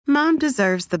Mom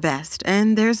deserves the best,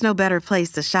 and there's no better place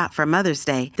to shop for Mother's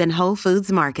Day than Whole Foods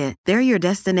Market. They're your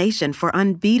destination for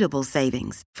unbeatable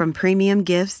savings, from premium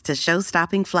gifts to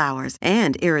show-stopping flowers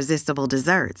and irresistible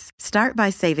desserts. Start by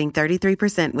saving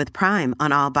 33% with Prime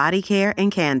on all body care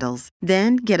and candles.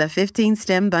 Then get a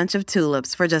 15-stem bunch of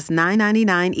tulips for just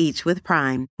 $9.99 each with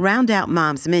Prime. Round out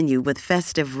Mom's menu with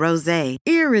festive rosé,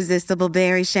 irresistible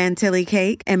berry chantilly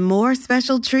cake, and more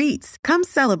special treats. Come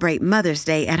celebrate Mother's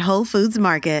Day at Whole Foods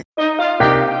Market.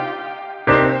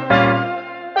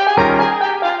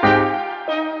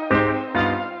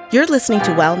 You're listening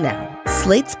to Well Now,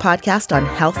 Slate's podcast on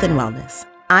health and wellness.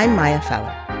 I'm Maya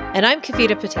Feller. And I'm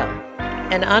Kavita Patel.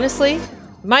 And honestly,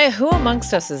 Maya, who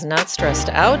amongst us is not stressed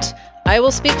out? I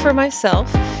will speak for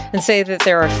myself and say that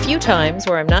there are a few times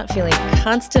where I'm not feeling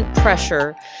constant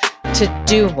pressure to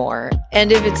do more.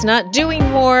 And if it's not doing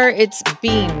more, it's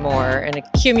being more and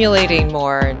accumulating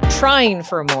more and trying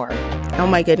for more. Oh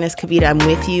my goodness, Kavita, I'm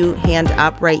with you, hand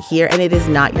up right here, and it is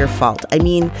not your fault. I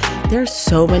mean, there's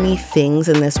so many things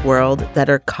in this world that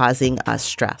are causing us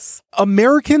stress.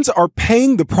 Americans are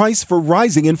paying the price for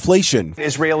rising inflation.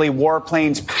 Israeli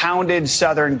warplanes pounded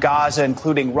southern Gaza,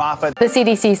 including Rafah. The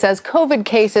CDC says COVID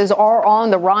cases are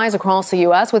on the rise across the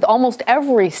U.S., with almost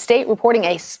every state reporting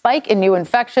a spike in new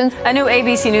infections. A new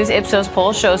ABC News Ipsos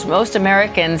poll shows most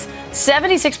Americans,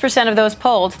 76% of those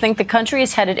polled, think the country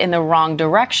is headed in the wrong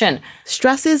direction.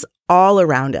 Stress is all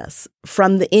around us,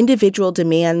 from the individual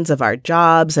demands of our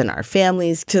jobs and our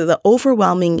families to the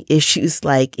overwhelming issues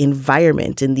like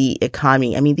environment and the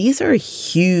economy. I mean, these are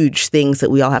huge things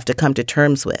that we all have to come to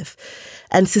terms with.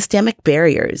 And systemic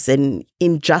barriers and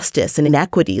injustice and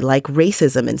inequity like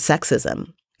racism and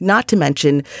sexism. Not to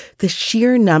mention the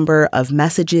sheer number of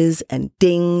messages and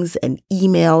dings and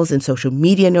emails and social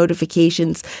media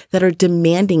notifications that are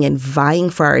demanding and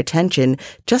vying for our attention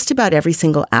just about every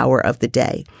single hour of the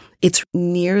day. It's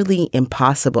nearly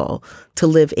impossible to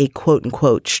live a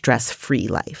quote-unquote stress-free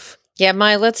life. Yeah,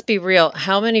 Maya, let's be real.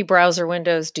 How many browser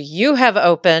windows do you have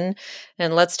open?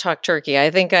 And let's talk turkey. I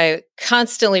think I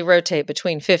constantly rotate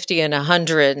between 50 and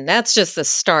 100, and that's just the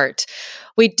start.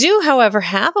 We do, however,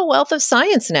 have a wealth of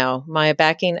science now, Maya,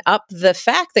 backing up the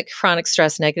fact that chronic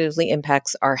stress negatively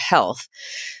impacts our health.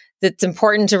 It's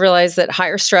important to realize that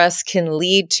higher stress can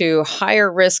lead to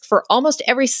higher risk for almost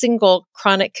every single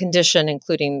chronic condition,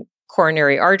 including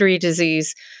coronary artery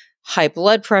disease, high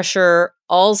blood pressure,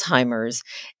 Alzheimer's,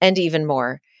 and even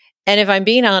more. And if I'm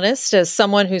being honest, as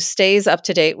someone who stays up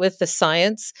to date with the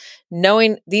science,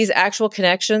 knowing these actual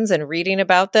connections and reading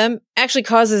about them actually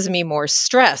causes me more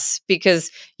stress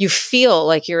because you feel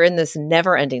like you're in this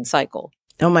never-ending cycle.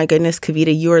 Oh my goodness,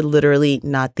 Kavita, you are literally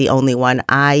not the only one.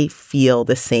 I feel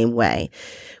the same way,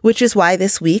 which is why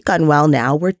this week on Well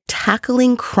Now, we're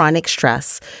tackling chronic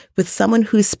stress with someone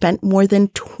who's spent more than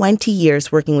 20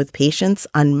 years working with patients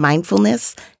on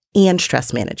mindfulness and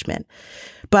stress management.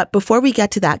 But before we get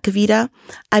to that, Kavita,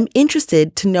 I'm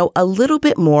interested to know a little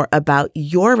bit more about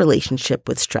your relationship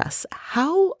with stress.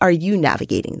 How are you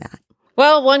navigating that?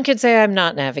 Well, one could say I'm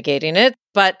not navigating it,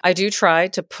 but I do try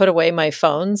to put away my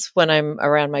phones when I'm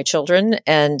around my children.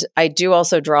 And I do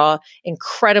also draw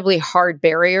incredibly hard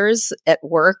barriers at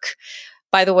work.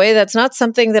 By the way, that's not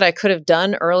something that I could have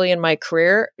done early in my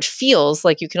career. It feels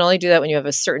like you can only do that when you have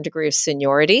a certain degree of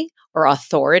seniority or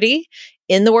authority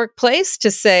in the workplace to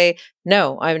say,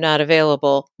 no, I'm not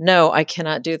available. No, I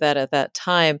cannot do that at that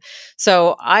time.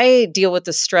 So I deal with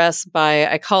the stress by,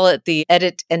 I call it the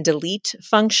edit and delete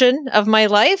function of my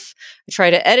life. I try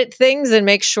to edit things and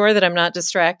make sure that I'm not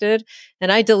distracted,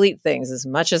 and I delete things as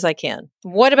much as I can.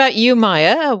 What about you,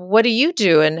 Maya? What do you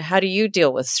do and how do you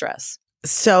deal with stress?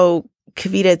 So,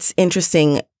 Kavita, it's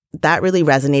interesting. That really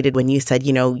resonated when you said,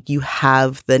 you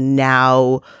have the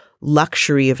now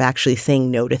luxury of actually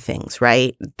saying no to things,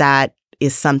 right? That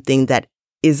is something that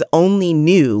is only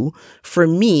new for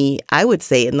me, I would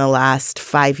say, in the last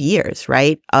 5 years,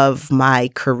 right, of my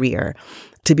career,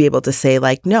 to be able to say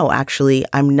like, no, actually,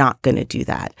 I'm not going to do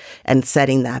that, and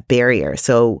setting that barrier.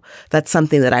 So that's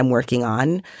something that I'm working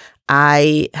on.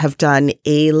 I have done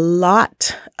a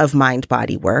lot of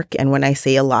mind-body work. And when I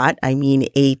say a lot, I mean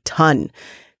a ton.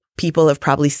 People have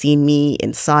probably seen me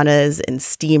in saunas and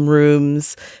steam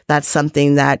rooms. That's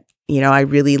something that, I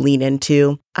really lean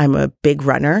into. I'm a big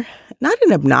runner, not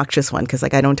an obnoxious one because I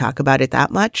don't talk about it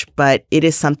that much, but it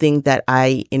is something that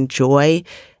I enjoy.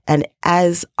 And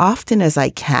as often as I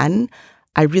can,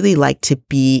 I really like to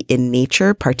be in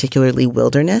nature, particularly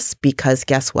wilderness, because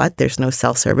guess what? There's no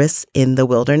cell service in the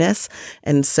wilderness.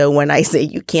 And so when I say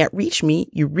you can't reach me,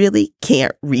 you really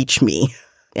can't reach me.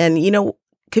 And,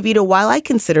 Kavita, while I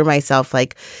consider myself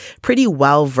like pretty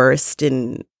well versed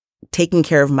in taking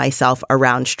care of myself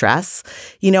around stress,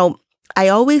 I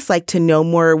always like to know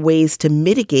more ways to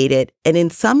mitigate it. And in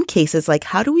some cases, like,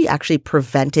 how do we actually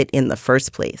prevent it in the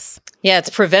first place? Yeah, it's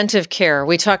preventive care.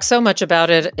 We talk so much about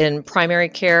it in primary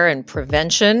care and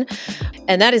prevention.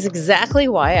 And that is exactly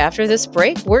why after this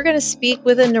break, we're going to speak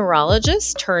with a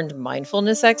neurologist turned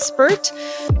mindfulness expert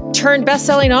turned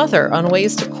best-selling author on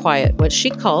ways to quiet what she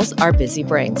calls our busy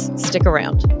brains. Stick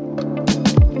around.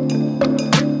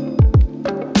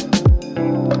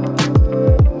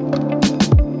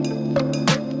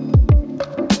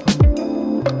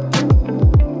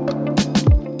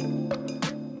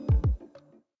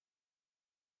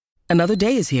 Another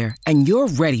day is here, and you're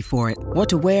ready for it. What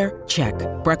to wear? Check.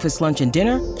 Breakfast, lunch, and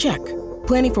dinner? Check.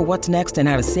 Planning for what's next and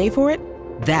how to save for it?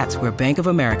 That's where Bank of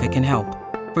America can help.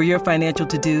 For your financial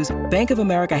to-dos, Bank of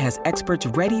America has experts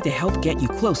ready to help get you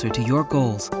closer to your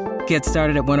goals. Get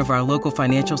started at one of our local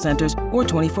financial centers or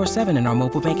 24/7 in our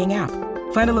mobile banking app.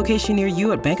 Find a location near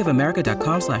you at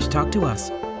bankofamerica.com/talktous.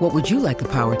 What would you like the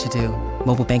power to do?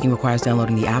 Mobile banking requires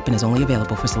downloading the app and is only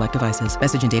available for select devices.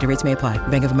 Message and data rates may apply.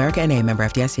 Bank of America N.A., member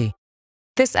FDIC.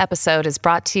 This episode is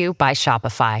brought to you by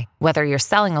Shopify. Whether you're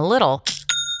selling a little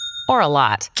or a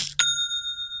lot,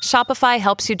 Shopify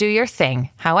helps you do your thing,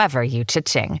 however you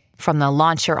cha-ching. From the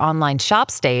launch your online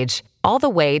shop stage, all the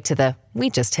way to the we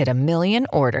just hit 1 million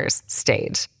orders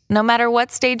stage. No matter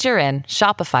what stage you're in,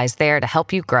 Shopify's there to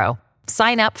help you grow.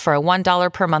 Sign up for a $1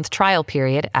 per month trial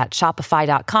period at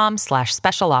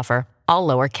shopify.com/special offer, all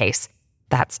lowercase.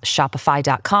 That's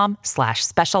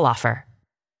shopify.com/special offer.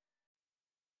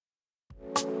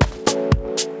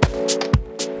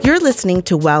 You're listening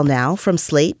to Well Now from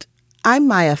Slate. I'm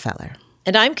Maya Feller.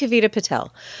 And I'm Kavita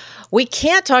Patel. We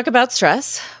can't talk about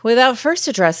stress without first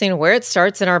addressing where it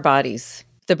starts in our bodies,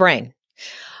 the brain.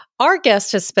 Our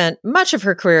guest has spent much of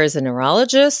her career as a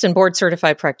neurologist and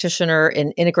board-certified practitioner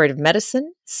in integrative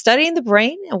medicine, studying the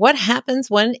brain and what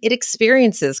happens when it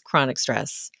experiences chronic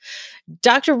stress.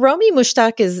 Dr. Romy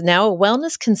Mushtaq is now a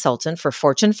wellness consultant for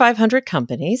Fortune 500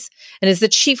 companies and is the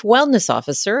chief wellness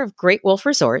officer of Great Wolf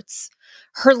Resorts.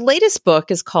 Her latest book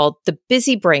is called The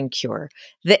Busy Brain Cure,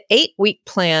 the 8-week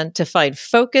plan to find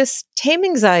focus, tame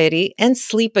anxiety, and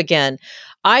sleep again.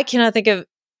 I cannot think of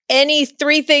any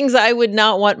 3 things I would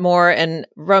not want more. And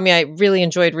Romy, I really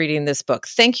enjoyed reading this book.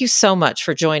 Thank you so much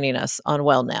for joining us on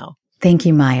Well Now. Thank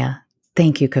you, Maya.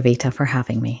 Thank you, Kavita, for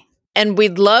having me. And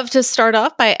we'd love to start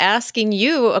off by asking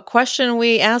you a question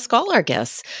we ask all our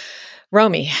guests.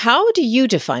 Romy, how do you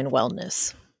define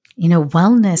wellness?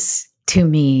 Wellness to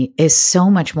me is so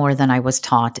much more than I was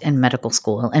taught in medical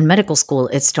school. In medical school,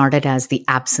 it started as the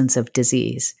absence of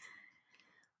disease.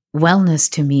 Wellness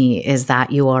to me is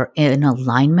that you are in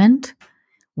alignment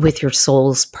with your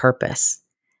soul's purpose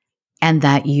and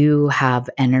that you have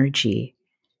energy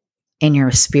in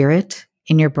your spirit,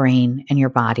 in your brain, and your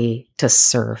body to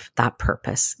serve that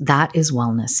purpose. That is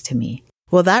wellness to me.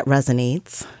 Well, that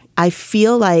resonates. I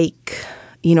feel like,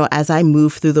 as I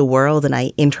move through the world and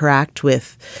I interact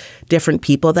with different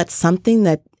people, that's something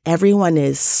that everyone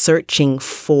is searching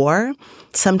for.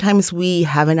 Sometimes we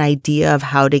have an idea of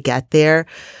how to get there,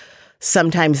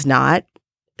 sometimes not.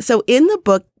 So in the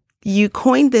book, you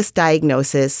coined this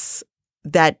diagnosis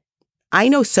that I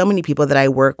know so many people that I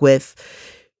work with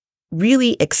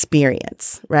really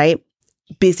experience, right?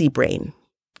 Busy brain.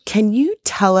 Can you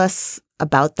tell us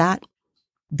about that?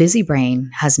 Busy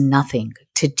brain has nothing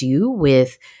to do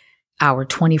with our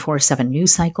 24/7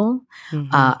 news cycle,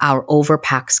 our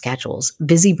overpacked schedules.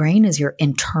 Busy brain is your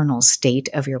internal state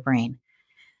of your brain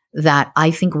that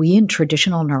I think we in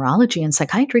traditional neurology and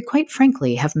psychiatry, quite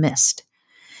frankly, have missed.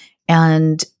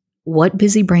 And what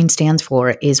busy brain stands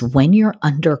for is when you're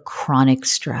under chronic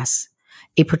stress,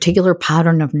 a particular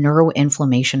pattern of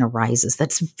neuroinflammation arises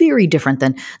that's very different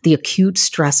than the acute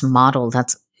stress model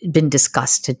that's been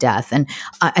discussed to death. And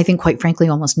I think, quite frankly,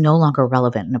 almost no longer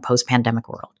relevant in a post-pandemic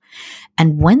world.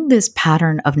 And when this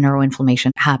pattern of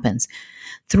neuroinflammation happens,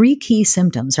 3 key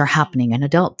symptoms are happening in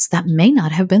adults that may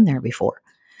not have been there before.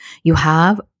 You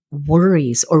have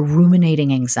worries or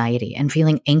ruminating anxiety and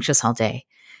feeling anxious all day.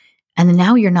 And then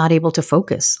now you're not able to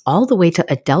focus, all the way to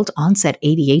adult onset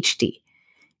ADHD.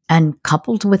 And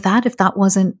coupled with that, if that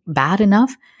wasn't bad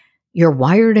enough, you're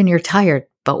wired and you're tired.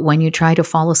 But when you try to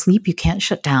fall asleep, you can't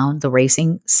shut down the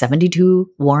racing 72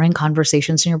 warring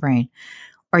conversations in your brain,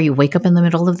 or you wake up in the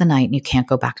middle of the night and you can't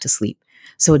go back to sleep.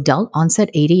 So adult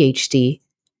onset ADHD,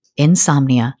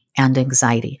 insomnia, and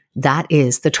anxiety. That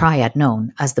is the triad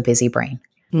known as the busy brain.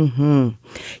 Mm-hmm.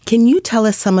 Can you tell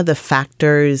us some of the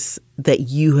factors that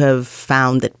you have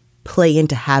found that play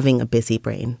into having a busy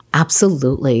brain?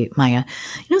 Absolutely, Maya.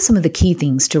 Some of the key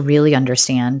things to really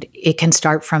understand, it can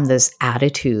start from this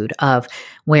attitude of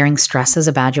wearing stress as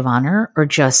a badge of honor or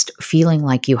just feeling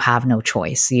like you have no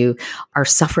choice. You are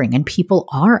suffering, and people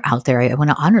are out there. I want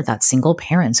to honor that. Single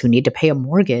parents who need to pay a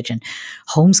mortgage and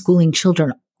homeschooling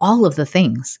children, all of the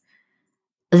things.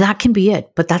 That can be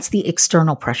it, but that's the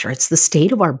external pressure. It's the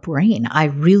state of our brain I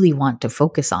really want to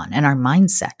focus on and our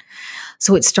mindset.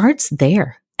 So it starts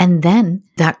there. And then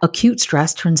that acute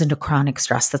stress turns into chronic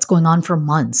stress that's going on for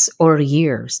months or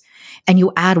years. And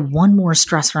you add one more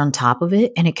stressor on top of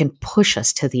it, and it can push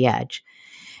us to the edge.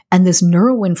 And this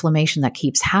neuroinflammation that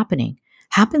keeps happening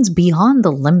happens beyond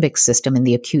the limbic system in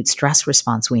the acute stress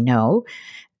response we know,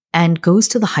 and goes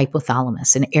to the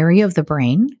hypothalamus, an area of the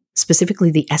brain,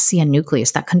 specifically the SCN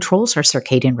nucleus that controls our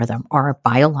circadian rhythm, our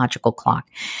biological clock.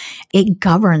 It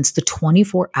governs the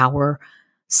 24-hour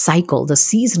cycle, the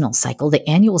seasonal cycle, the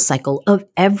annual cycle of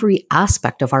every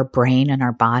aspect of our brain and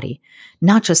our body,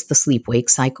 not just the sleep-wake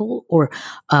cycle or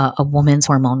a woman's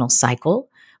hormonal cycle,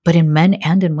 but in men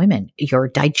and in women, your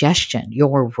digestion,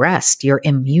 your rest, your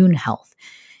immune health.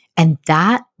 And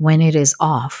that, when it is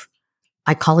off,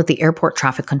 I call it the airport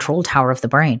traffic control tower of the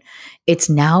brain. It's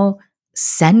now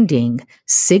sending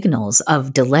signals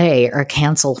of delay or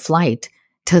cancel flight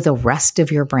to the rest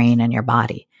of your brain and your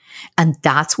body. And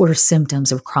that's where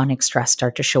symptoms of chronic stress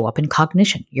start to show up in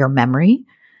cognition, your memory,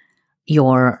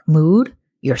 your mood,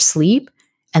 your sleep,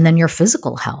 and then your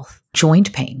physical health,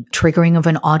 joint pain, triggering of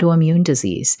an autoimmune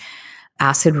disease,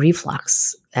 acid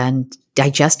reflux, and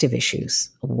digestive issues,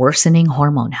 worsening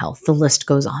hormone health. The list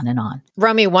goes on and on.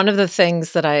 Rami, one of the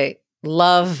things that I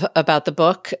love about the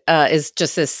book is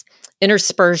just this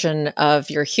interspersion of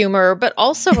your humor, but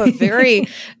also a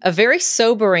very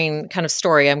sobering kind of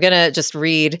story. I'm going to just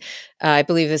read, I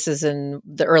believe this is in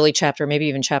the early chapter, maybe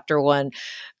even chapter 1.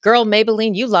 Girl,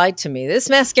 Maybelline, you lied to me.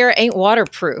 This mascara ain't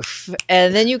waterproof.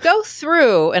 And then you go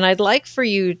through, and I'd like for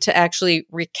you to actually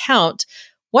recount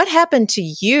what happened to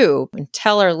you and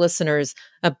tell our listeners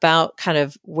about kind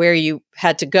of where you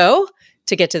had to go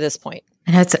to get to this point.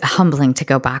 And it's humbling to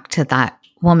go back to that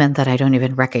woman that I don't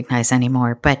even recognize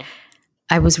anymore. But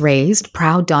I was raised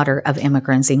proud daughter of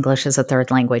immigrants, English as a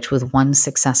third language, with one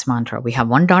success mantra. We have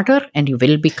one daughter and you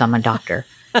will become a doctor.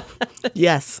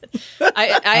 Yes.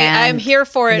 I'm here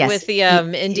for it, yes, with the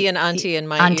Indian auntie in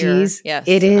my aunties, ear. Yes.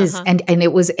 It is. Uh-huh. And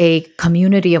it was a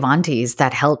community of aunties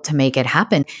that helped to make it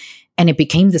happen. And it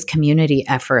became this community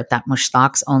effort that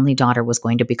Mushtaq's only daughter was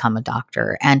going to become a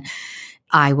doctor. And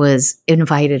I was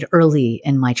invited early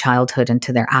in my childhood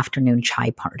into their afternoon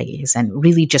chai parties and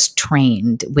really just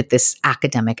trained with this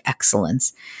academic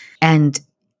excellence. And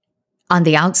on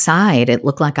the outside, it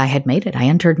looked like I had made it. I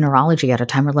entered neurology at a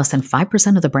time where less than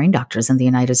 5% of the brain doctors in the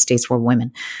United States were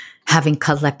women, having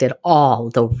collected all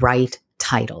the right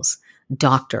titles: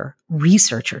 doctor,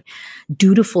 researcher,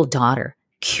 dutiful daughter,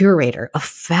 curator of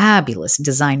fabulous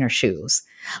designer shoes.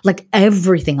 Like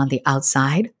everything on the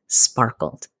outside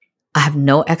sparkled. I have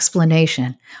no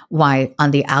explanation why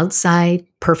on the outside,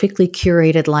 perfectly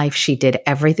curated life, she did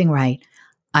everything right.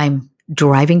 I'm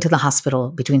driving to the hospital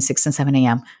between 6 and 7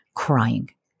 a.m. crying.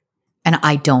 And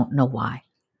I don't know why.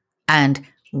 And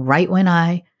right when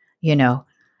I,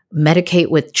 medicate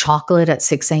with chocolate at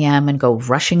 6 a.m. and go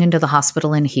rushing into the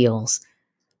hospital in heels,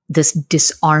 this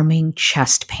disarming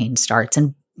chest pain starts.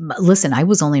 And listen, I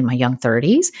was only in my young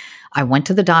 30s. I went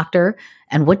to the doctor,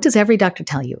 and what does every doctor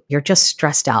tell you? You're just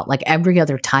stressed out, like every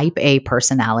other type A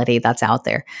personality that's out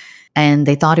there. And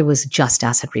they thought it was just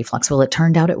acid reflux. Well, it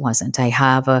turned out it wasn't. I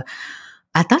have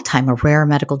at that time, a rare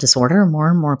medical disorder. More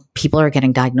and more people are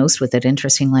getting diagnosed with it,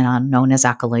 interestingly known as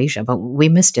achalasia, but we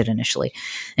missed it initially.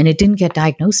 And it didn't get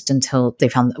diagnosed until they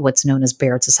found what's known as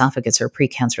Barrett's esophagus, or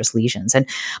precancerous lesions. And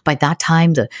by that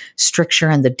time, the stricture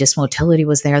and the dysmotility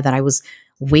was there, that I was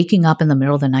waking up in the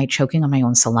middle of the night, choking on my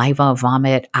own saliva,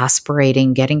 vomit,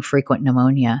 aspirating, getting frequent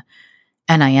pneumonia.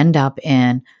 And I end up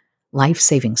in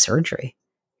life-saving surgery.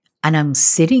 And I'm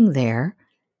sitting there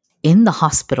in the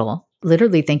hospital,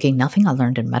 literally thinking nothing I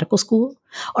learned in medical school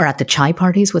or at the chai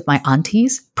parties with my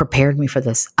aunties prepared me for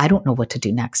this. I don't know what to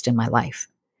do next in my life.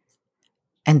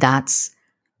 And that's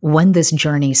when this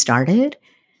journey started.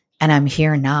 And I'm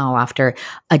here now after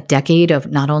a decade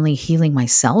of not only healing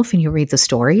myself, and you read the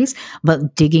stories,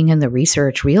 but digging in the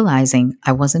research, realizing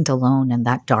I wasn't alone in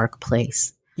that dark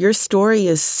place. Your story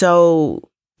is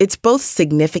it's both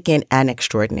significant and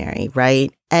extraordinary,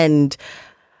 right? And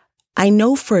I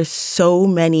know for so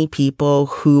many people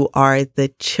who are the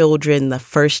children, the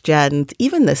first gens,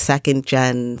 even the second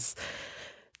gens,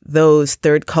 those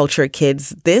third culture kids,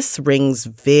 this rings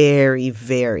very,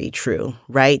 very true,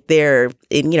 right? They're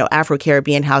in,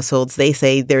 Afro-Caribbean households, they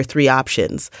say there are three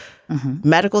options: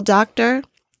 medical doctor,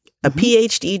 a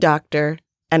PhD doctor,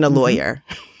 and a lawyer.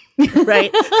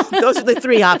 Right? Those are the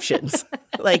three options.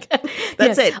 Like,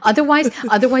 that's it.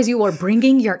 Otherwise you are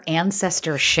bringing your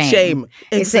ancestor shame.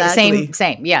 Exactly.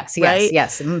 Same. Yes. Right?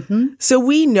 Yes. Mm-hmm. So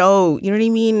we know, you know what I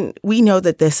mean? We know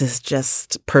that this is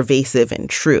just pervasive and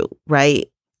true, right?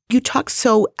 You talk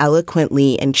so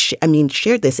eloquently and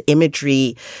shared this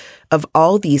imagery of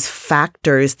all these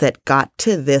factors that got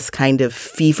to this kind of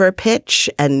fever pitch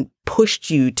and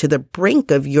pushed you to the brink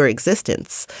of your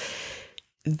existence.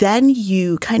 Then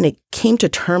you kind of came to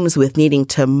terms with needing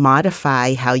to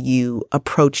modify how you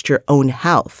approached your own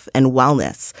health and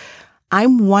wellness.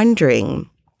 I'm wondering,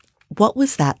 what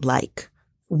was that like?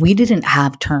 We didn't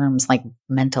have terms like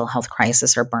mental health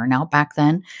crisis or burnout back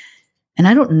then. And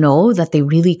I don't know that they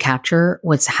really capture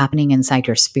what's happening inside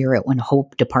your spirit when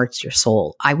hope departs your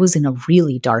soul. I was in a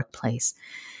really dark place.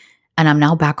 And I'm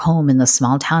now back home in the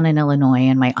small town in Illinois,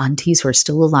 and my aunties who are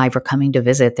still alive are coming to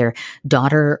visit their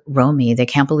daughter, Romy. They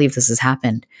can't believe this has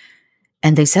happened.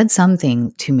 And they said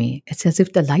something to me. It's as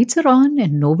if the lights are on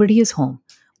and nobody is home.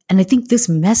 And I think this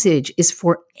message is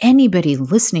for anybody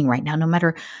listening right now, no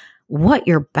matter what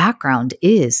your background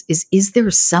is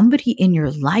there somebody in your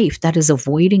life that is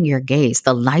avoiding your gaze?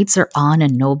 The lights are on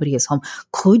and nobody is home.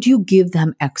 Could you give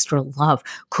them extra love?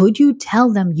 Could you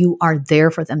tell them you are there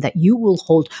for them, that you will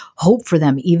hold hope for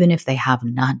them even if they have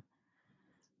none?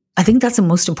 I think that's the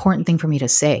most important thing for me to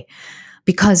say,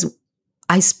 because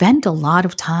I spent a lot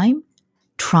of time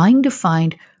trying to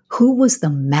find who was the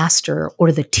master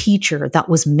or the teacher that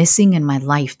was missing in my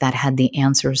life that had the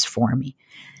answers for me.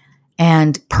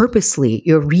 And purposely,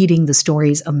 you're reading the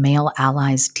stories of male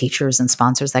allies, teachers, and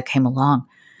sponsors that came along.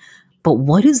 But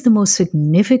what is the most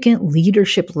significant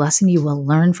leadership lesson you will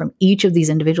learn from each of these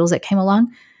individuals that came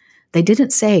along? They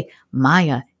didn't say,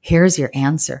 Maya, here's your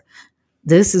answer.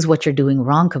 This is what you're doing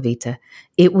wrong, Kavita.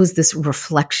 It was this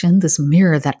reflection, this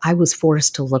mirror that I was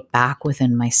forced to look back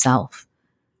within myself.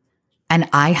 And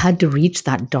I had to reach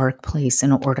that dark place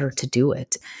in order to do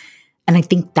it. And I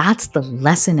think that's the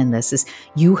lesson in this, is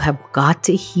you have got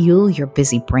to heal your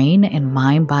busy brain and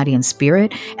mind, body, and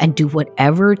spirit, and do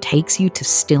whatever takes you to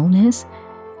stillness,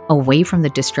 away from the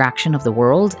distraction of the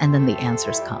world, and then the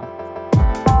answers come.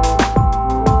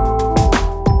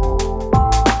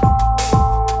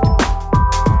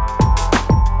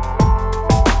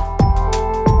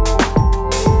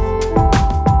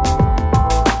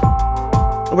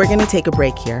 We're going to take a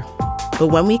break here. But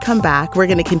when we come back, we're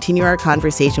going to continue our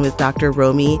conversation with Dr.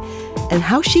 Romy and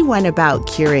how she went about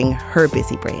curing her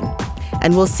busy brain.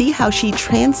 And we'll see how she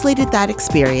translated that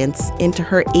experience into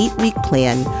her 8-week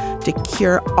plan to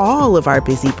cure all of our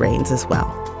busy brains as well.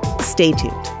 Stay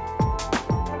tuned.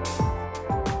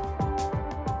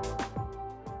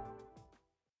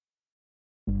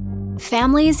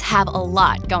 Families have a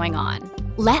lot going on.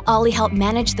 Let Ollie help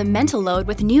manage the mental load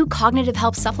with new cognitive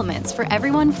help supplements for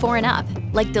everyone 4 and up,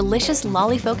 like delicious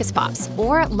Lolly Focus Pops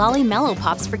or Lolly Mellow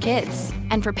Pops for kids.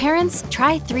 And for parents,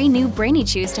 try 3 new Brainy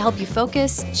Chews to help you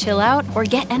focus, chill out, or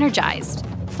get energized.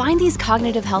 Find these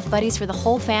cognitive health buddies for the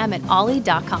whole fam at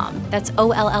ollie.com. That's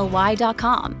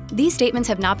OLLY.com. These statements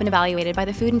have not been evaluated by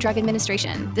the Food and Drug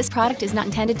Administration. This product is not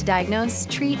intended to diagnose,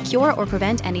 treat, cure, or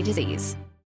prevent any disease.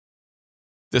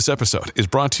 This episode is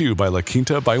brought to you by La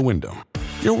Quinta by Wyndham.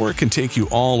 Your work can take you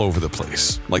all over the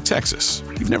place, like Texas.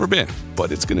 You've never been,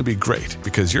 but it's going to be great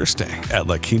because you're staying at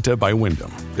La Quinta by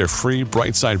Wyndham. Their free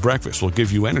Bright Side breakfast will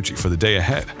give you energy for the day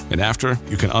ahead. And after,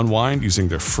 you can unwind using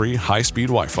their free high-speed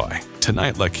Wi-Fi.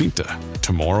 Tonight, La Quinta.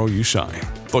 Tomorrow, you shine.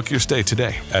 Book your stay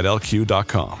today at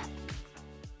lq.com.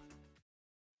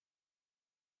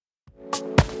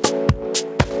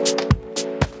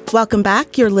 Welcome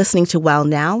back. You're listening to Well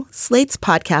Now, Slate's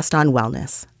podcast on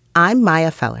wellness. I'm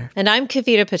Maya Feller. And I'm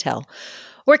Kavita Patel.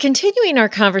 We're continuing our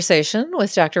conversation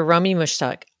with Dr. Romy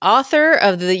Mushtaq, author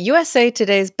of the USA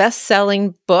Today's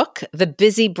best-selling book, The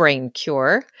Busy Brain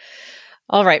Cure.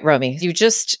 All right, Romy, you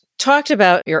just talked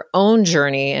about your own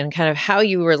journey and kind of how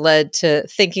you were led to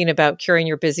thinking about curing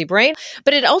your busy brain,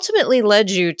 but it ultimately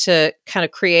led you to kind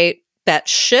of create that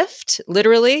shift,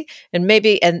 literally, and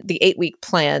the 8-week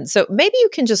plan. So maybe you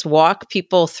can just walk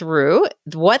people through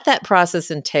what that process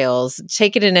entails,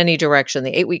 take it in any direction,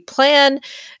 the 8-week plan,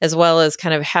 as well as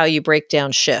kind of how you break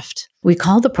down shift. We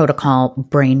call the protocol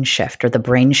brain shift, or the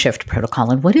brain shift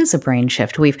protocol. And what is a brain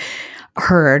shift? We've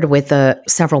heard with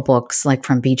several books like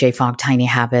from BJ Fogg, Tiny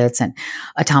Habits, and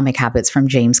Atomic Habits from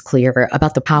James Clear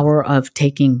about the power of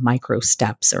taking micro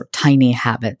steps or tiny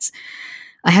habits.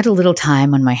 I had a little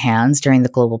time on my hands during the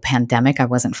global pandemic. I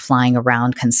wasn't flying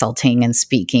around consulting and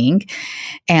speaking.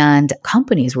 And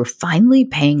companies were finally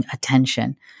paying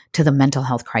attention to the mental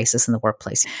health crisis in the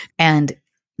workplace. And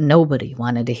nobody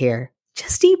wanted to hear,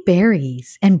 just eat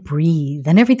berries and breathe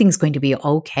and everything's going to be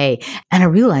okay. And I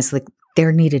realized like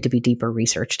there needed to be deeper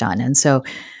research done. And so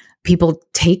people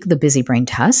take the Busy Brain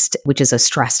test, which is a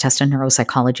stress test, a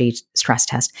neuropsychology stress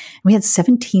test. We had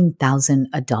 17,000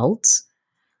 adults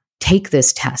take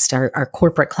this test, our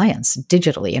corporate clients,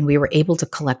 digitally, and we were able to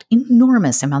collect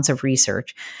enormous amounts of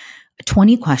research,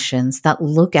 20 questions that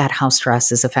look at how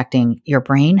stress is affecting your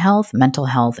brain health, mental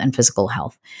health, and physical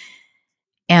health.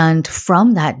 And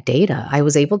from that data, I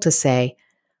was able to say,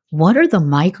 what are the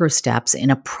micro steps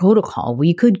in a protocol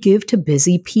we could give to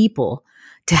busy people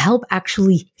to help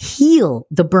actually heal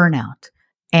the burnout?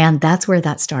 And that's where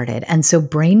that started. And so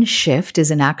Brain Shift is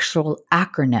an actual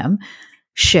acronym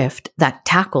shift that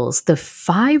tackles the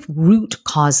 5 root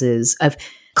causes of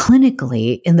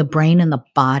clinically in the brain and the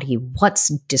body, what's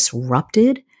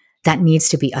disrupted that needs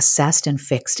to be assessed and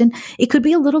fixed. And it could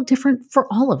be a little different for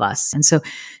all of us. And so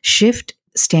shift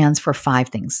stands for 5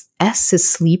 things. S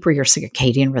is sleep or your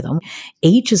circadian rhythm.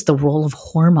 H is the role of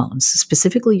hormones,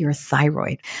 specifically your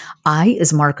thyroid. I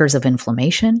is markers of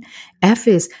inflammation. F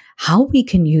is how we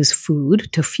can use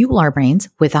food to fuel our brains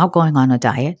without going on a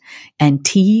diet. And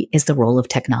T is the role of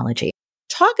technology.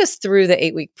 Talk us through the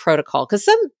 8-week protocol, because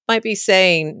some might be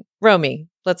saying, Romy,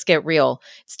 let's get real.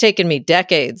 It's taken me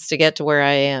decades to get to where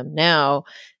I am now.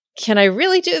 Can I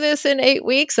really do this in 8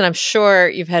 weeks? And I'm sure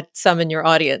you've had some in your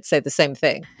audience say the same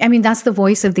thing. I mean, that's the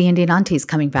voice of the Indian aunties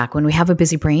coming back. When we have a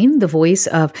busy brain, the voice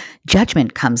of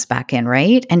judgment comes back in,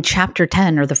 right? And chapter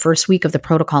 10 or the first week of the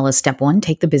protocol is step 1,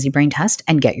 take the busy brain test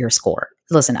and get your score.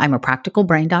 Listen, I'm a practical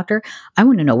brain doctor. I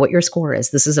want to know what your score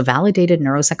is. This is a validated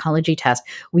neuropsychology test.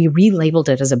 We relabeled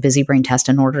it as a busy brain test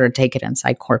in order to take it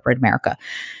inside corporate America.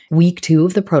 Week 2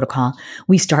 of the protocol,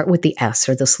 we start with the S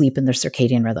or the sleep and the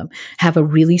circadian rhythm. Have a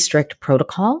really strict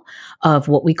protocol of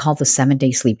what we call the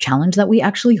 7-day sleep challenge that we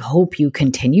actually hope you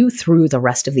continue through the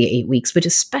rest of the 8 weeks, but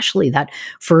especially that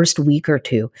first week or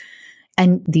 2.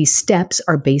 And these steps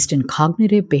are based in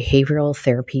cognitive behavioral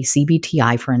therapy,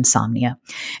 CBTI for insomnia,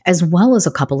 as well as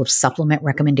a couple of supplement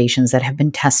recommendations that have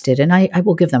been tested. And I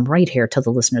will give them right here to the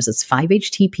listeners. It's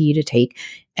 5-HTP to take.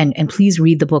 And please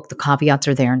read the book. The caveats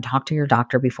are there and talk to your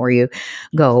doctor before you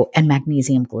go. And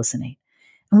magnesium glycinate.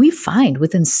 And we find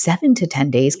within 7 to 10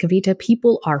 days, Kavita,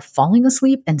 people are falling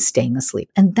asleep and staying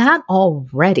asleep. And that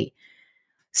already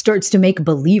starts to make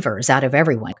believers out of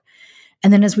everyone.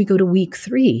 And then as we go to week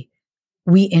 3,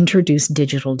 we introduce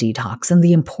digital detox and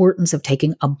the importance of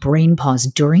taking a brain pause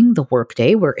during the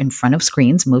workday. We're in front of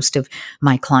screens, most of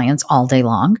my clients all day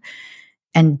long,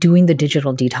 and doing the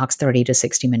digital detox 30 to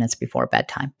 60 minutes before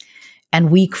bedtime.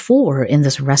 And week 4 in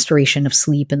this restoration of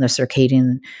sleep and the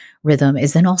circadian rhythm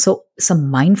is then also some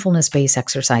mindfulness-based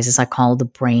exercises I call the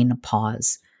brain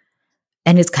pause.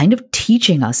 And it's kind of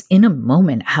teaching us in a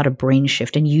moment how to brain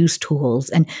shift and use tools.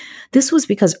 And this was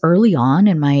because early on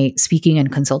in my speaking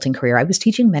and consulting career, I was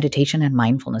teaching meditation and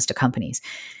mindfulness to companies.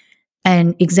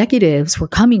 And executives were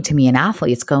coming to me and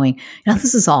athletes going,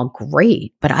 this is all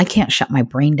great, but I can't shut my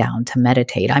brain down to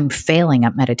meditate. I'm failing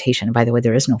at meditation. And by the way,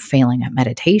 there is no failing at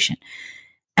meditation.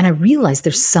 And I realized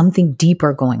there's something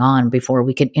deeper going on before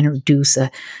we can introduce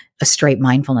a straight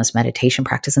mindfulness meditation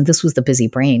practice. And this was the busy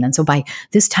brain. And so by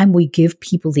this time, we give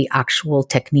people the actual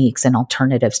techniques and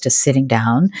alternatives to sitting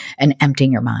down and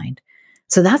emptying your mind.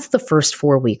 So that's the first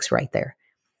 4 weeks right there.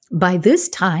 By this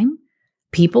time,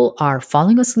 people are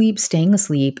falling asleep, staying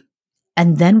asleep,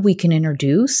 and then we can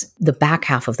introduce the back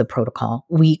half of the protocol,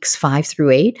 weeks 5 through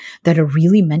 8, that are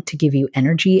really meant to give you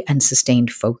energy and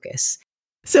sustained focus.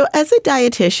 So as a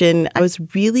dietitian, I was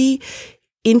really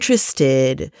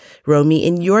interested, Romy,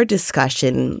 in your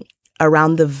discussion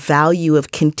around the value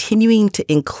of continuing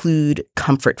to include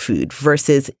comfort food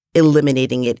versus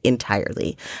eliminating it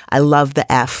entirely. I love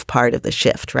the F part of the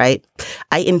shift, right?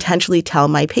 I intentionally tell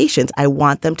my patients I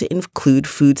want them to include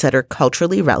foods that are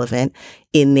culturally relevant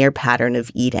in their pattern of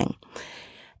eating.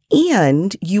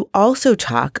 And you also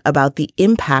talk about the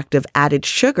impact of added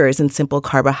sugars and simple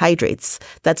carbohydrates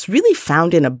that's really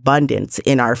found in abundance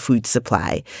in our food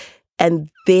supply and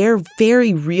their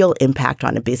very real impact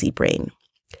on a busy brain.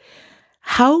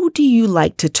 How do you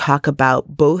like to talk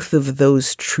about both of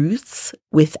those truths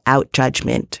without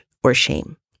judgment or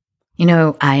shame?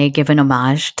 I give an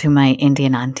homage to my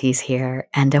Indian aunties here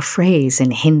and a phrase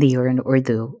in Hindi or in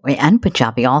Urdu and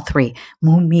Punjabi, all three,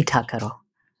 muh meetha karo.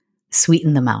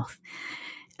 Sweeten the mouth.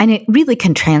 And it really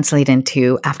can translate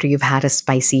into after you've had a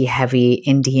spicy, heavy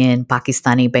Indian,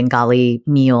 Pakistani, Bengali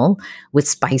meal with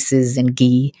spices and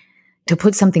ghee, to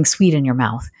put something sweet in your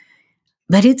mouth.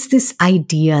 But it's this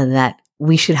idea that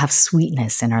we should have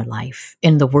sweetness in our life,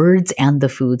 in the words and the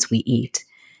foods we eat.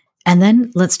 And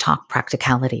then let's talk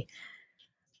practicality.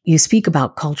 You speak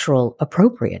about cultural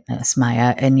appropriateness,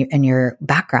 Maya, and your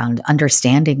background,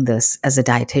 understanding this as a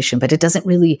dietitian, but it doesn't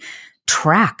really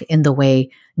track in the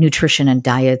way nutrition and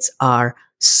diets are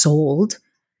sold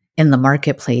in the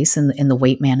marketplace, in the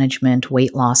weight management,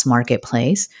 weight loss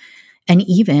marketplace, and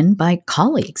even by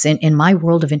colleagues. In my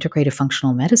world of integrative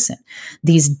functional medicine,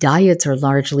 these diets are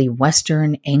largely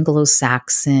Western,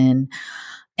 Anglo-Saxon.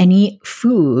 Any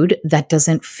food that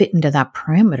doesn't fit into that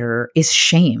parameter is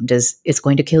shamed as it's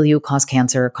going to kill you, cause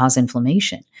cancer, cause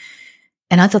inflammation.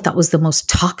 And I thought that was the most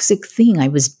toxic thing I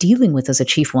was dealing with as a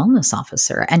chief wellness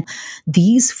officer. And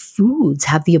these foods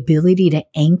have the ability to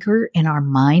anchor in our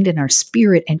mind and our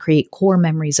spirit and create core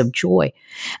memories of joy.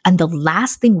 And the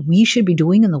last thing we should be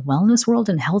doing in the wellness world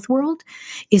and health world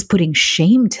is putting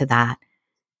shame to that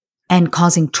and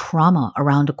causing trauma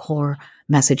around a core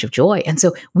message of joy. And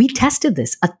so we tested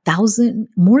this.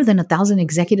 More than 1,000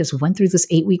 executives went through this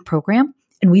 8-week program.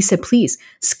 And we said, please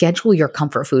schedule your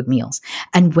comfort food meals.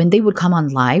 And when they would come on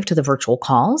live to the virtual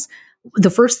calls,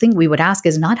 the first thing we would ask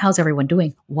is not, how's everyone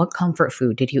doing? What comfort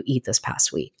food did you eat this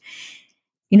past week?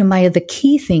 Maya, the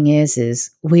key thing is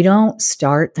we don't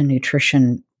start the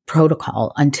nutrition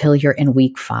protocol until you're in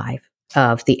week 5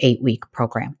 of the 8-week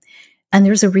program. And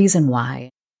there's a reason why.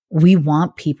 We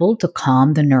want people to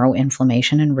calm the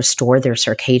neuroinflammation and restore their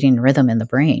circadian rhythm in the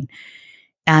brain.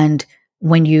 And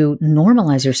when you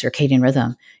normalize your circadian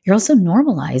rhythm, you're also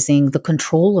normalizing the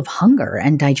control of hunger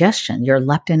and digestion, your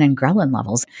leptin and ghrelin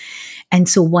levels. And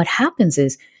so what happens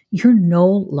is you're no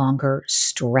longer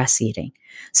stress eating.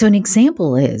 So an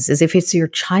example is if it's your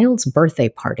child's birthday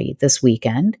party this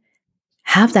weekend,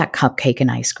 have that cupcake and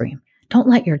ice cream. Don't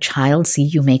let your child see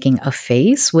you making a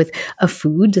face with a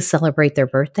food to celebrate their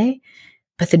birthday.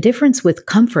 But the difference with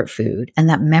comfort food and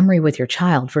that memory with your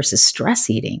child versus stress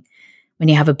eating, when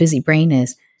you have a busy brain,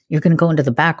 is you're going to go into the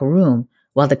back room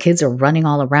while the kids are running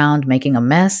all around making a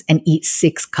mess and eat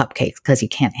 6 cupcakes because you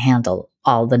can't handle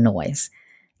all the noise.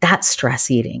 That's stress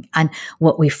eating. And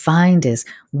what we find is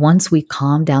once we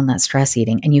calm down that stress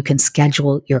eating and you can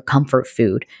schedule your comfort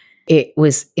food, it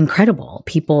was incredible.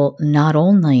 People not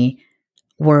only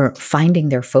were finding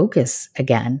their focus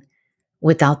again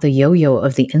without the yo-yo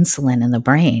of the insulin in the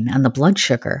brain and the blood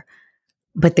sugar,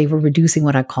 but they were reducing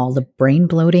what I call the brain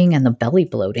bloating and the belly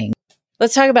bloating.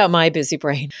 Let's talk about my busy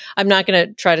brain. I'm not going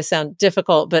to try to sound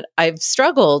difficult, but I've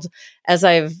struggled as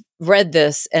I've read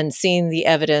this and seen the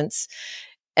evidence.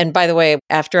 And by the way,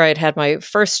 after I'd had my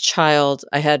first child,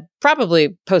 I had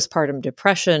probably postpartum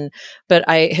depression, but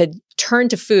I had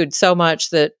turned to food so much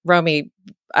that, Romy,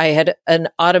 I had an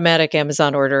automatic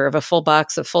Amazon order of a full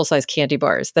box of full-size candy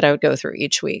bars that I would go through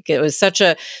each week. It was such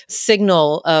a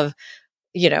signal of,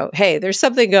 hey, there's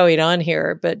something going on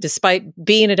here. But despite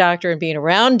being a doctor and being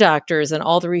around doctors and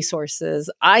all the resources,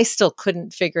 I still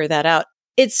couldn't figure that out.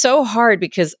 It's so hard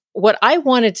because what I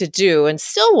wanted to do and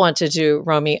still want to do,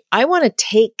 Romy, I want to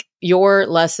take your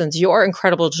lessons, your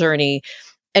incredible journey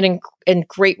and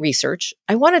great research.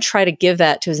 I want to try to give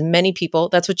that to as many people.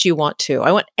 That's what you want to.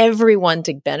 I want everyone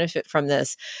to benefit from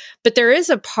this. But there is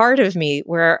a part of me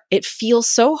where it feels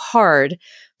so hard.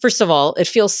 First of all, it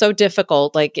feels so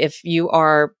difficult. Like if you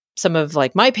are some of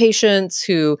like my patients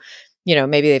who,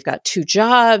 maybe they've got 2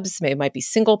 jobs, maybe might be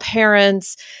single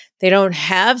parents. They don't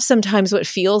have sometimes what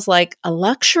feels like a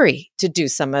luxury to do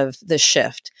some of the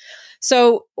shift.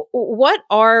 So what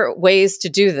are ways to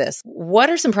do this? What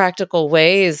are some practical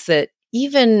ways that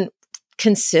even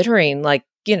considering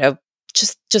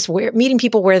just meeting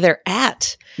people where they're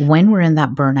at? When we're in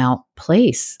that burnout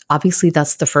place, obviously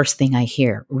that's the first thing I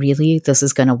hear. Really, this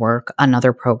is going to work,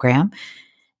 another program.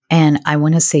 And I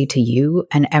want to say to you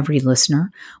and every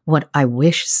listener, what I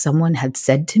wish someone had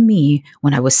said to me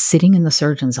when I was sitting in the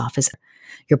surgeon's office.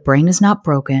 Your brain is not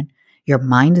broken. Your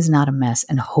mind is not a mess,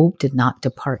 and hope did not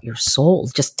depart your soul.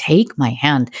 Just take my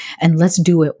hand and let's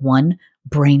do it one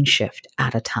brain shift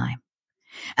at a time.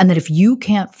 And that if you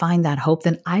can't find that hope,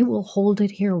 then I will hold it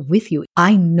here with you.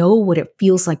 I know what it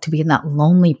feels like to be in that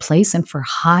lonely place. And for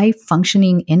high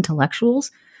functioning intellectuals,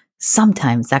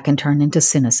 sometimes that can turn into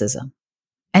cynicism.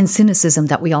 And cynicism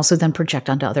that we also then project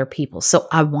onto other people. So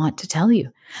I want to tell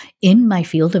you, in my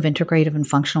field of integrative and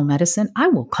functional medicine, I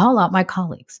will call out my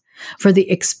colleagues for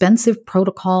the expensive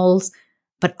protocols,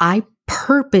 but I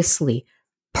purposely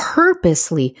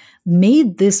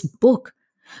made this book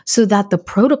so that the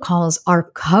protocols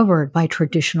are covered by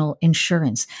traditional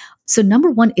insurance. So number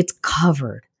one, it's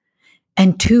covered.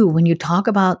 And two, when you talk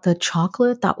about the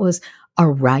chocolate that was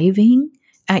arriving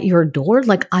at your door,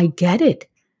 like, I get it.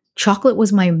 Chocolate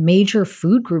was my major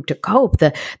food group to cope,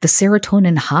 the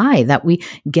serotonin high that we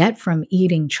get from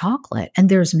eating chocolate. And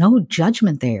there's no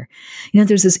judgment there.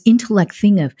 There's this intellect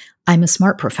thing of, I'm a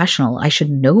smart professional, I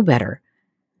should know better.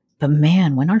 But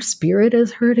man, when our spirit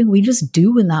is hurting, we just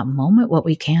do in that moment what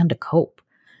we can to cope.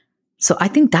 So I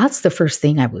think that's the first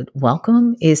thing I would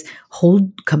welcome, is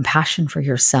hold compassion for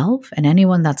yourself and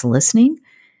anyone that's listening,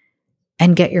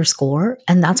 and get your score.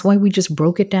 And that's why we just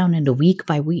broke it down into week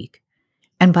by week.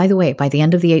 And by the way, by the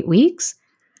end of the 8 weeks,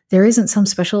 there isn't some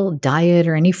special diet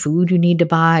or any food you need to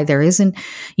buy. There isn't,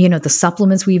 the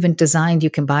supplements we even designed you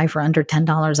can buy for under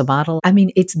 $10 a bottle. I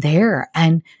mean, it's there,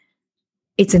 and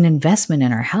it's an investment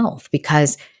in our health,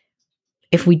 because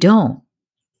if we don't,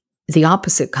 the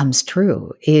opposite comes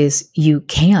true, is you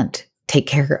can't take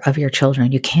care of your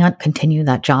children. You can't continue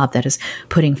that job that is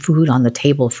putting food on the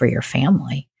table for your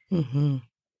family. Mm-hmm.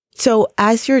 So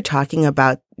as you're talking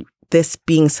about this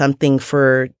being something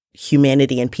for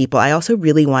humanity and people, I also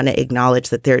really want to acknowledge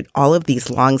that there are all of these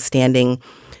longstanding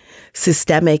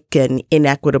systemic and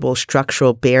inequitable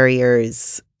structural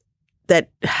barriers that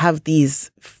have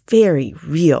these very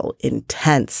real,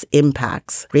 intense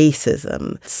impacts: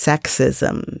 racism,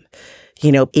 sexism,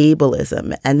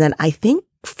 ableism. And then I think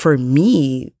for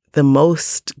me, the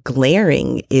most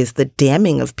glaring is the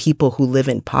damning of people who live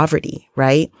in poverty,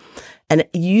 right? And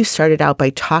you started out by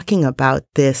talking about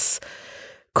this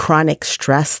chronic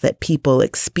stress that people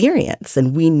experience.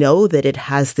 And we know that it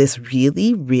has this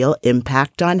really real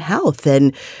impact on health.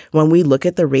 And when we look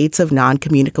at the rates of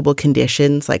non-communicable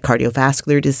conditions like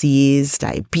cardiovascular disease,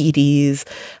 diabetes,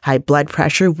 high blood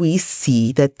pressure, we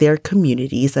see that there are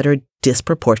communities that are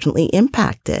disproportionately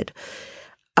impacted.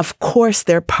 Of course,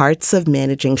 there are parts of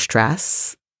managing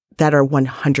stress that are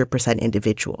 100%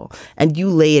 individual. And you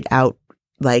lay it out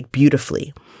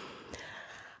beautifully.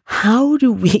 How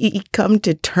do we come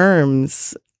to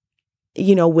terms,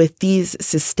 with these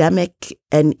systemic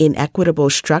and inequitable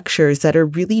structures that are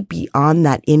really beyond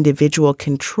that individual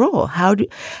control?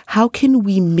 How can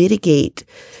we mitigate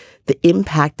the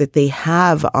impact that they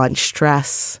have on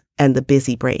stress and the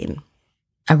busy brain?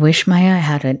 I wish, Maya, I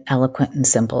had an eloquent and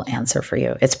simple answer for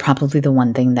you. It's probably the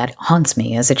one thing that haunts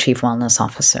me as a chief wellness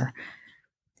officer.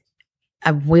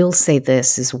 I will say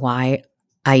this is why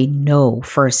I know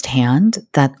firsthand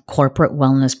that corporate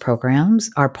wellness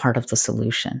programs are part of the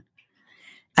solution.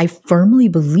 I firmly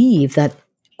believe that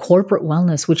corporate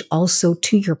wellness, which also,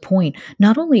 to your point,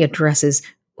 not only addresses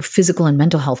physical and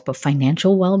mental health, but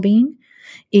financial well-being,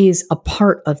 is a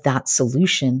part of that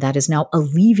solution that is now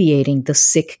alleviating the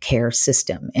sick care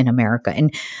system in America.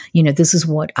 And, this is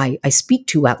what I speak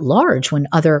to at large when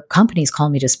other companies call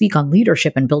me to speak on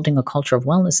leadership and building a culture of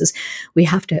wellness, is we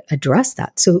have to address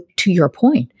that. So to your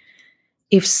point,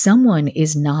 if someone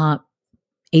is not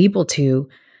able to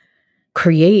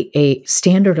create a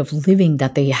standard of living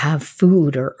that they have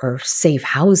food or safe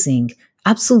housing,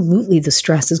 absolutely the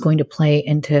stress is going to play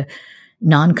into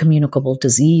non-communicable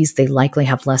disease. They likely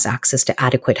have less access to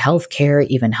adequate health care,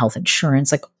 even health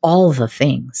insurance, like all the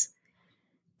things.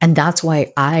 And that's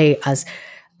why I, as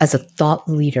a thought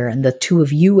leader, and the two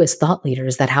of you as thought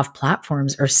leaders that have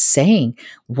platforms, are saying,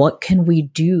 what can we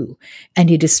do? And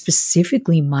it is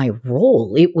specifically my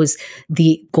role. It was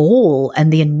the goal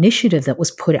and the initiative that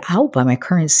was put out by my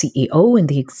current CEO and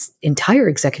the entire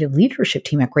executive leadership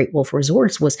team at Great Wolf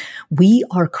Resorts was, we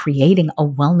are creating a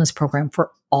wellness program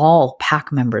for all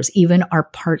PAC members, even our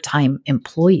part-time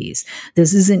employees.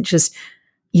 This isn't just,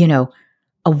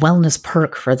 a wellness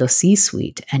perk for the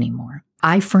C-suite anymore.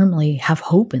 I firmly have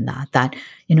hope in that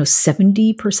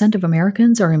 70% of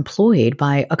Americans are employed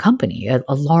by a company, a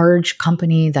large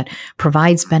company that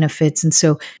provides benefits. And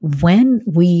so when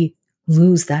we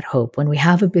lose that hope, when we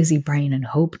have a busy brain and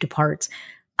hope departs,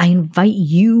 I invite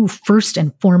you first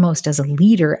and foremost as a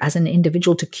leader, as an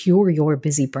individual, to cure your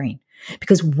busy brain.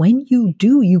 Because when you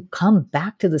do, you come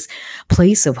back to this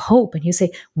place of hope and you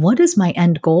say, what is my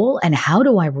end goal and how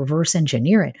do I reverse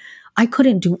engineer it? I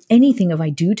couldn't do anything if I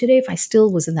do today if I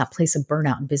still was in that place of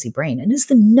burnout and busy brain. And it's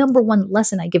the number one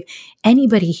lesson I give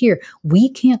anybody here. We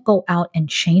can't go out and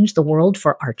change the world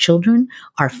for our children,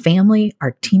 our family,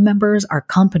 our team members, our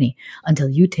company until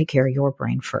you take care of your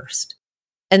brain first.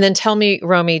 And then tell me,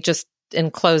 Romy, just in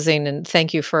closing, and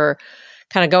thank you for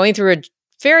kind of going through a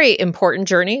very important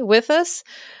journey with us.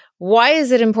 Why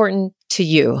is it important to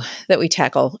you that we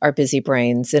tackle our busy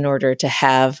brains in order to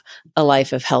have a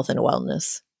life of health and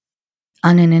wellness?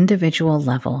 On an individual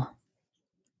level,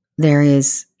 there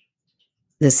is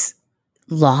this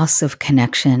loss of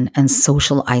connection and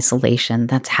social isolation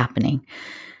that's happening.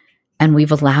 And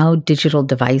we've allowed digital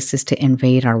devices to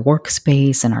invade our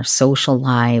workspace and our social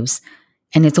lives.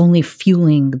 And it's only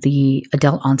fueling the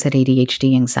adult onset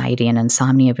ADHD, anxiety, and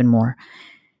insomnia even more.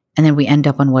 And then we end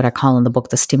up on what I call in the book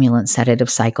the stimulant sedative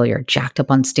cycle. You're jacked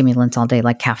up on stimulants all day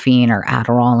like caffeine or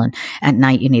Adderall. And at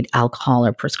night you need alcohol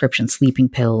or prescription sleeping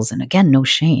pills. And again, no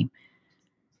shame.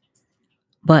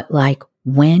 But like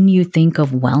when you think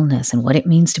of wellness and what it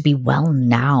means to be well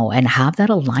now and have that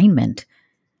alignment,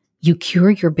 you cure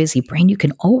your busy brain. You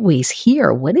can always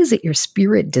hear what is it your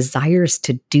spirit desires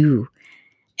to do,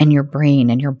 and your brain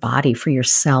and your body for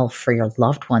yourself, for your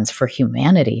loved ones, for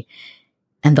humanity.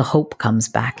 And the hope comes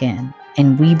back in.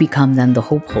 And we become then the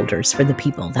hope holders for the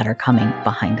people that are coming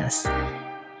behind us.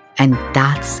 And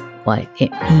that's what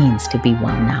it means to be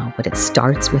well now. But it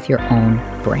starts with your own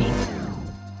brain.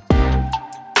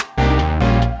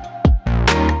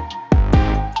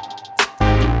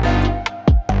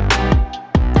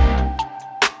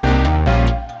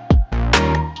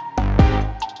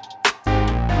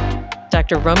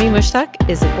 Dr. Romy Mushtaq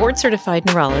is a board-certified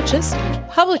neurologist,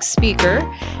 public speaker,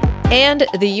 and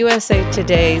the USA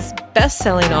Today's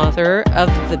best-selling author of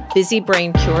The Busy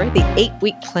Brain Cure, the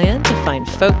 8-week plan to find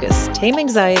focus, tame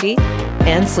anxiety,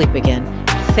 and sleep again.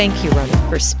 Thank you, Romy,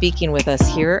 for speaking with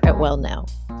us here at Well Now.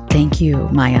 Thank you,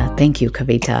 Maya. Thank you,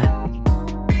 Kavita.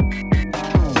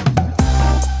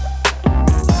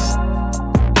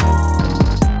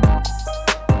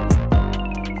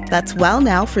 That's Well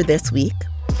Now for this week.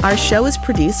 Our show is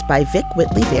produced by Vic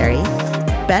Whitley-Berry.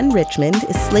 Ben Richmond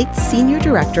is Slate's Senior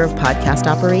Director of Podcast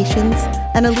Operations,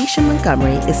 and Alicia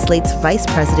Montgomery is Slate's Vice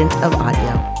President of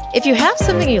Audio. If you have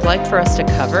something you'd like for us to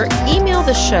cover, email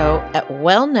the show at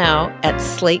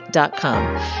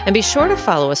wellnow@slate.com. And be sure to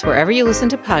follow us wherever you listen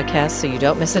to podcasts so you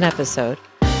don't miss an episode.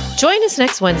 Join us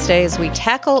next Wednesday as we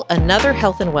tackle another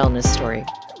health and wellness story.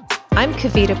 I'm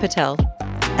Kavita Patel.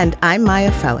 And I'm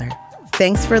Maya Feller.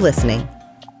 Thanks for listening.